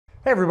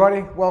Hey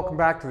everybody, welcome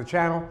back to the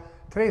channel.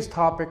 Today's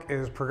topic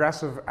is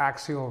progressive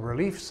axial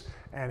reliefs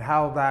and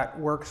how that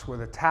works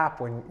with a tap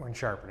when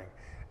sharpening.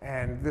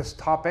 And this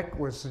topic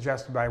was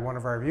suggested by one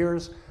of our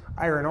viewers,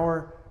 Iron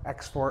Ore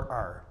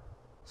X4R.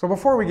 So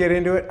before we get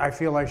into it, I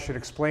feel I should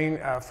explain,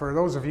 for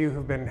those of you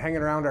who've been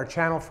hanging around our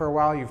channel for a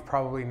while, you've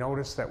probably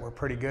noticed that we're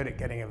pretty good at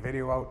getting a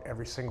video out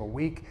every single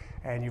week.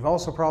 And you've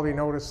also probably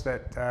noticed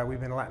that we've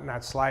been letting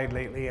that slide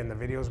lately and the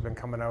video's been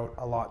coming out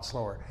a lot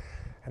slower.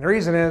 And the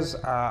reason is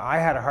I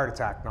had a heart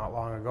attack not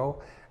long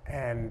ago,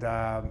 and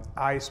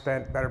I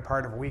spent better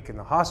part of a week in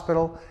the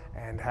hospital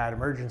and had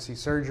emergency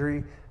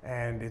surgery,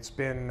 and it's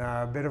been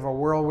a bit of a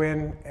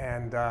whirlwind,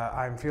 and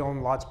I'm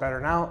feeling lots better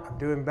now. I'm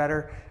doing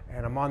better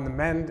and I'm on the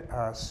mend.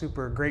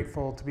 Super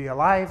grateful to be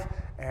alive,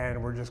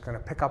 and we're just going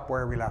to pick up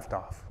where we left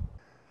off.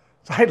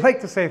 So I'd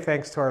like to say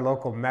thanks to our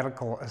local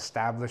medical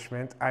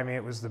establishment. I mean,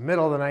 it was the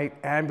middle of the night,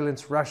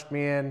 ambulance rushed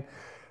me in,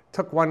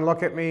 took one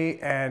look at me,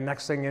 and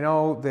next thing you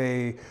know,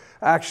 they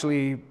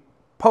actually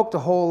poked a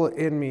hole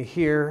in me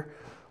here,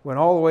 went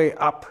all the way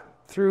up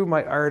through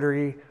my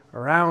artery,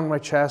 around my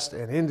chest,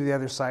 and into the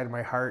other side of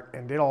my heart,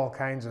 and did all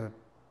kinds of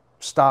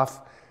stuff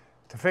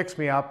to fix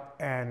me up,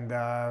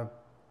 and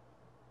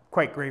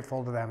quite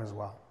grateful to them as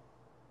well.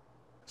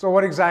 So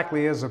what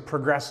exactly is a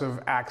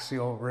progressive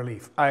axial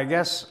relief? I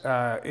guess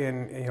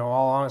in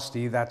all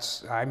honesty,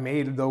 I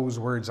made those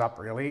words up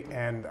really,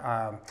 and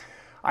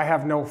I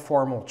have no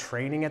formal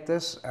training at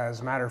this.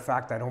 As a matter of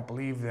fact, I don't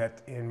believe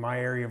that in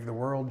my area of the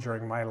world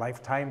during my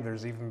lifetime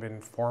there's even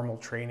been formal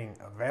training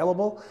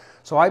available.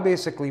 So I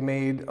basically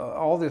made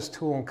all this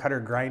tool and cutter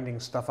grinding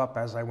stuff up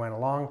as I went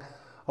along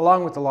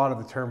with a lot of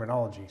the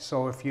terminology.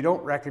 So if you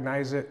don't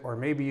recognize it, or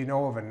maybe you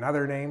know of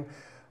another name,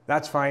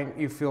 that's fine.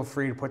 You feel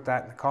free to put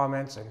that in the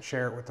comments and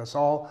share it with us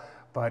all.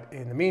 But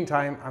in the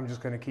meantime, I'm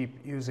just going to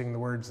keep using the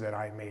words that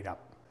I made up.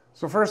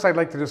 So first I'd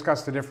like to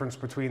discuss the difference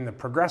between the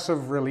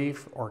progressive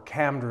relief, or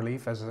cammed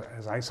relief as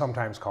I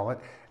sometimes call it,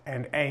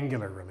 and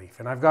angular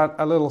relief. And I've got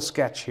a little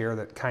sketch here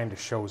that kind of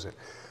shows it.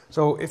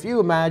 So if you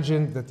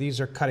imagine that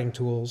these are cutting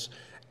tools,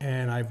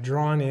 and I've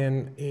drawn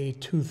in a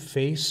tooth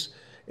face,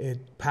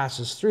 it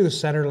passes through the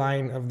center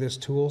line of this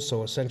tool,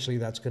 so essentially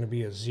that's going to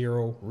be a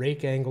 0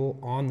 rake angle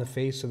on the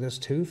face of this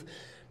tooth.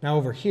 Now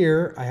over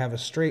here I have a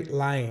straight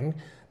line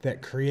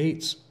that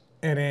creates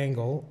an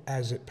angle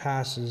as it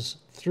passes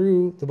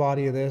through the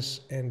body of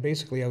this and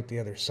basically out the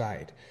other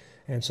side.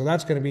 And so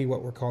that's going to be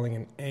what we're calling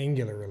an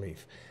angular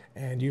relief.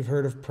 And you've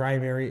heard of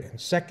primary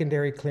and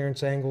secondary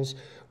clearance angles.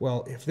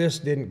 Well, if this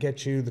didn't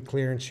get you the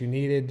clearance you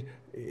needed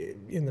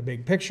in the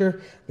big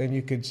picture, then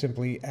you could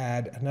simply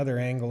add another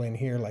angle in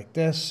here like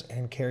this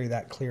and carry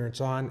that clearance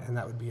on, and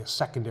that would be a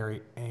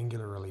secondary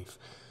angular relief.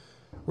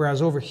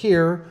 Whereas over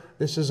here,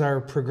 this is our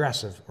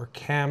progressive or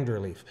cammed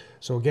relief.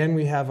 So again,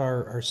 we have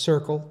our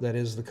circle, that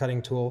is the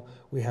cutting tool.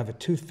 We have a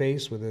tooth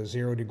face with a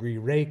 0 degree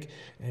rake.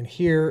 And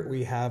here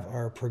we have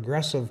our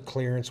progressive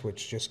clearance,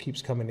 which just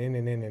keeps coming in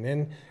and in and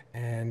in.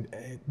 And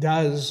it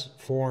does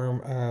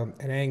form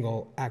an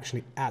angle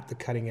actually at the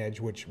cutting edge,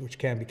 which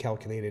can be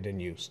calculated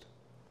and used.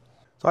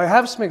 So I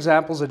have some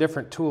examples of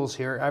different tools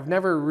here. I've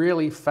never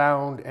really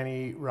found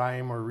any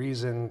rhyme or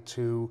reason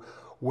to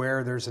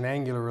where there's an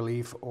angular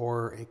relief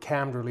or a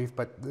cammed relief,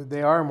 but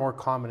they are more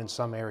common in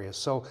some areas.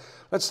 So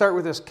let's start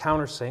with this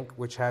countersink,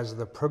 which has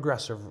the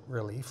progressive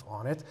relief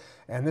on it.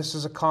 And this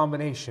is a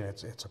combination.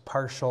 It's a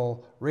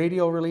partial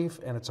radial relief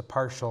and it's a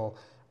partial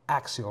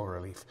axial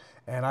relief.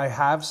 And I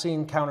have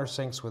seen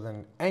countersinks with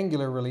an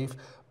angular relief,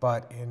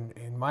 but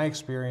in my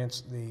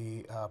experience,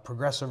 the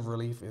progressive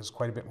relief is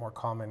quite a bit more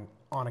common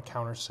on a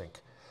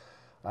countersink.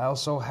 I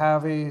also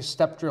have a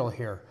step drill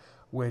here,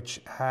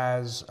 which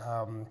has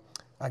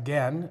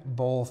again,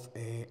 both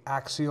a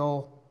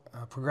axial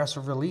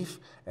progressive relief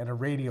and a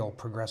radial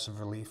progressive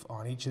relief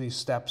on each of these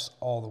steps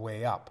all the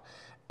way up.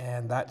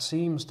 And that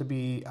seems to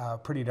be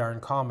pretty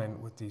darn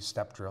common with these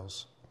step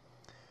drills.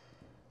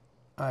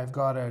 I've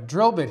got a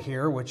drill bit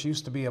here, which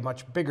used to be a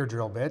much bigger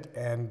drill bit,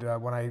 and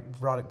when I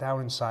brought it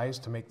down in size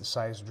to make the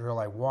size drill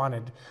I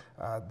wanted,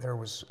 there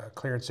was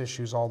clearance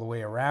issues all the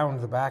way around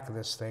the back of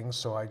this thing,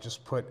 so I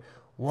just put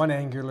one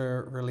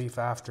angular relief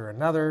after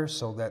another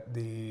so that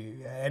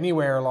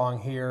anywhere along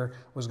here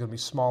was going to be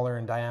smaller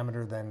in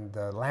diameter than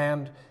the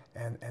land,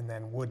 and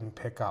then wouldn't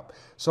pick up.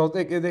 So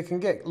they can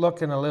get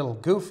looking a little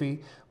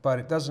goofy, but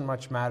it doesn't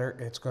much matter.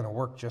 It's going to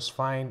work just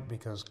fine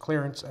because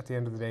clearance at the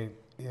end of the day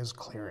is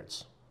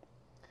clearance.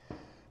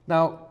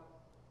 Now,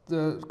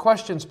 the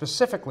question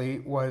specifically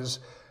was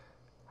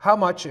how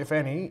much, if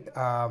any,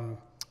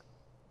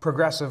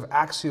 progressive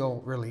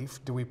axial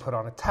relief do we put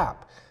on a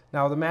tap?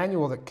 Now, the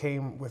manual that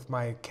came with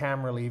my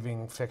cam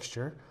relieving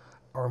fixture,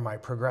 or my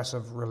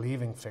progressive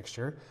relieving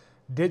fixture,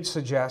 did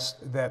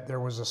suggest that there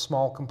was a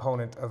small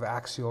component of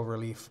axial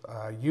relief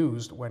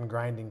used when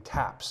grinding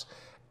taps.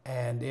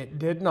 And it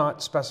did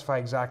not specify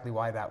exactly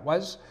why that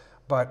was,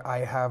 but I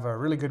have a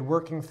really good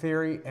working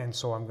theory, and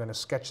so I'm going to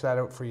sketch that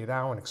out for you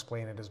now and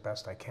explain it as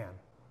best I can.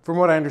 From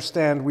what I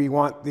understand, we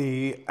want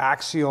the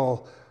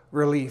axial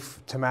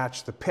relief to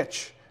match the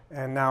pitch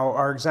And now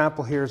our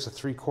example here is a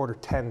 3/4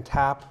 10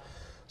 tap.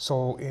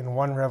 So in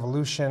 1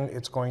 revolution,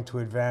 it's going to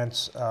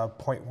advance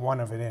 0.1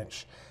 of an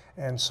inch.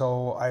 And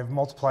so I've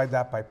multiplied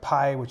that by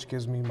pi, which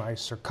gives me my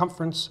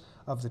circumference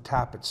of the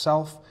tap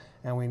itself.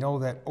 And we know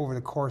that over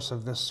the course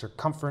of this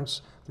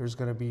circumference, there's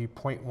going to be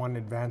 0.1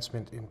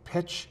 advancement in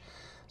pitch.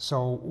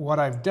 So what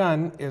I've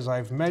done is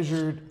I've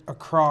measured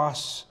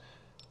across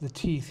the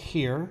teeth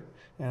here,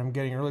 and I'm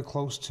getting really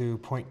close to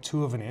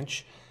 0.2 of an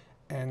inch.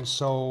 And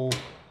so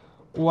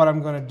what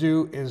I'm going to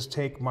do is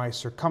take my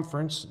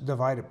circumference,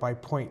 divide it by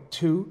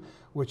 0.2,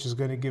 which is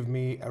going to give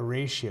me a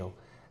ratio.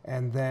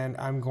 And then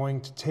I'm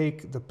going to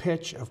take the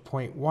pitch of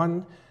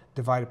 0.1,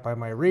 divide it by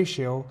my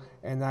ratio,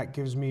 and that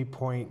gives me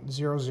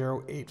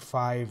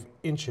 0.0085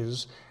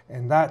 inches.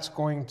 And that's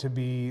going to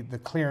be the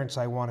clearance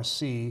I want to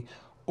see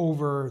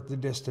over the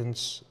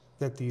distance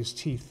that these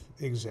teeth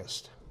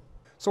exist.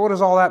 So what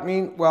does all that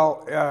mean?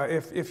 Well,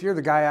 if you're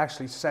the guy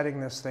actually setting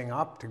this thing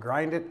up to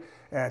grind it,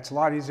 it's a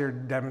lot easier to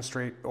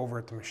demonstrate over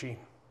at the machine.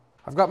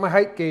 I've got my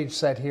height gauge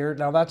set here.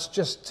 Now that's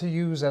just to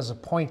use as a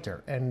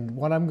pointer. And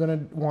what I'm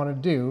going to want to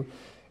do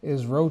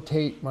is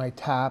rotate my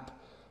tap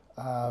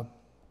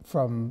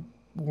from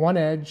one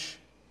edge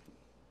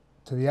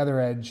to the other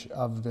edge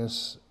of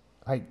this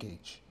height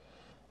gauge.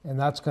 And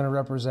that's going to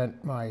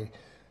represent my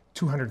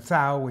 200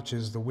 thou, which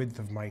is the width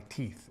of my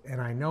teeth.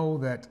 And I know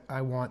that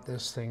I want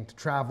this thing to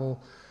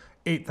travel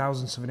 8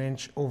 thousandths of an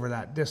inch over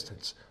that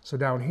distance. So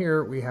down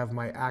here we have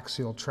my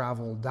axial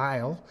travel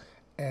dial,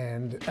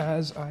 and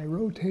as I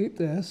rotate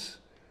this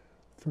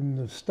from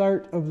the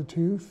start of the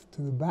tooth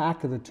to the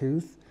back of the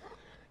tooth,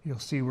 you'll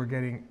see we're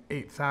getting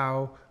 8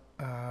 thou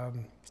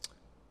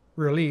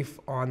relief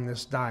on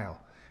this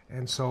dial.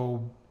 And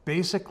so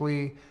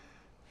basically,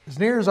 as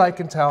near as I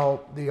can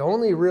tell, the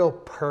only real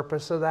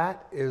purpose of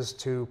that is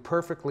to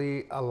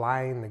perfectly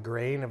align the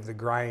grain of the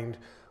grind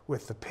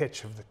with the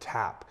pitch of the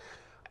tap.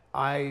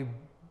 I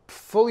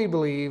fully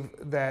believe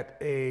that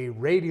a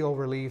radial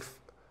relief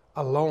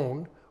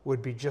alone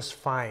would be just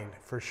fine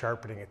for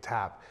sharpening a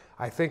tap.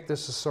 I think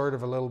this is sort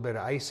of a little bit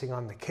of icing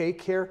on the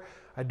cake here.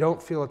 I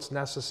don't feel it's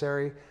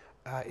necessary.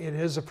 It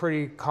is a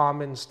pretty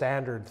common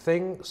standard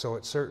thing, so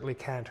it certainly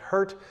can't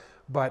hurt,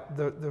 but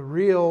the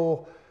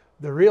real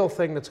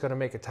thing that's going to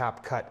make a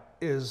tap cut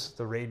is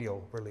the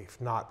radial relief,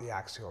 not the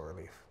axial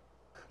relief.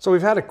 So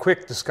we've had a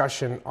quick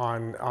discussion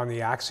on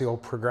the axial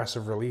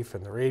progressive relief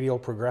and the radial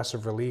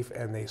progressive relief,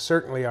 and they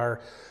certainly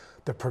are,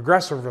 the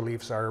progressive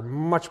reliefs are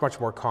much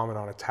more common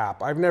on a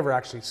tap. I've never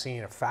actually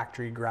seen a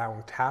factory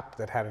ground tap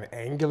that had an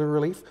angular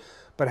relief,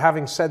 but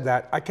having said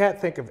that, I can't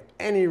think of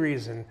any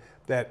reason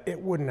that it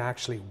wouldn't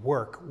actually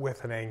work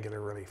with an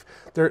angular relief.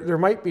 There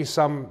might be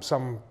some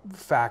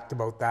fact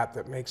about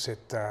that makes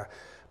it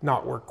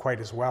not work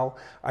quite as well.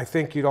 I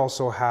think you'd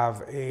also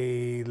have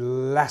a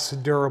less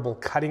durable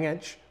cutting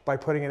edge by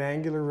putting an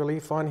angular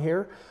relief on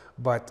here,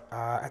 but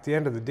at the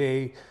end of the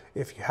day,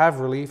 if you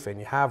have relief and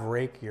you have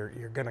rake, you're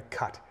gonna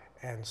cut.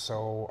 And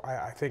so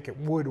I think it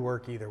would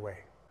work either way.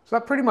 So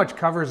that pretty much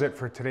covers it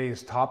for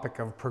today's topic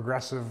of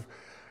progressive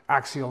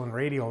axial and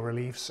radial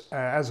reliefs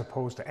as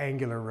opposed to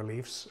angular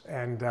reliefs.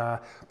 And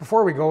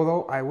before we go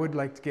though, I would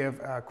like to give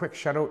a quick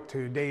shout out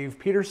to Dave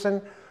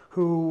Peterson,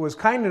 who was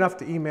kind enough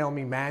to email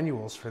me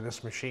manuals for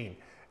this machine.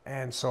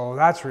 And so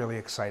that's really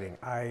exciting.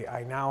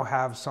 I now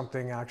have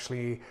something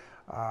actually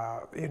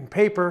in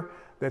paper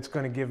that's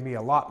going to give me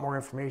a lot more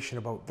information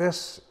about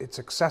this, its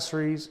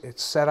accessories,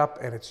 its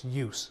setup, and its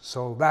use.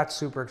 So that's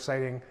super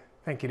exciting.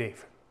 Thank you,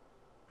 Dave.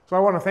 So I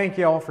want to thank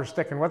you all for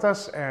sticking with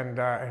us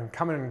and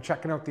coming and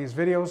checking out these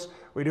videos.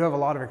 We do have a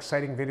lot of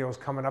exciting videos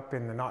coming up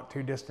in the not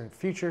too distant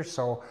future,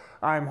 so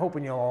I'm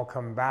hoping you'll all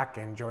come back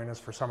and join us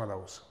for some of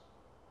those.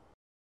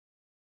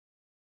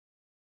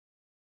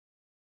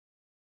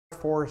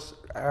 Force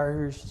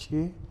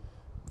RG.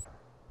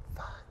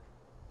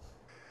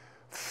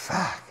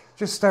 Fuck.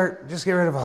 Just get rid of all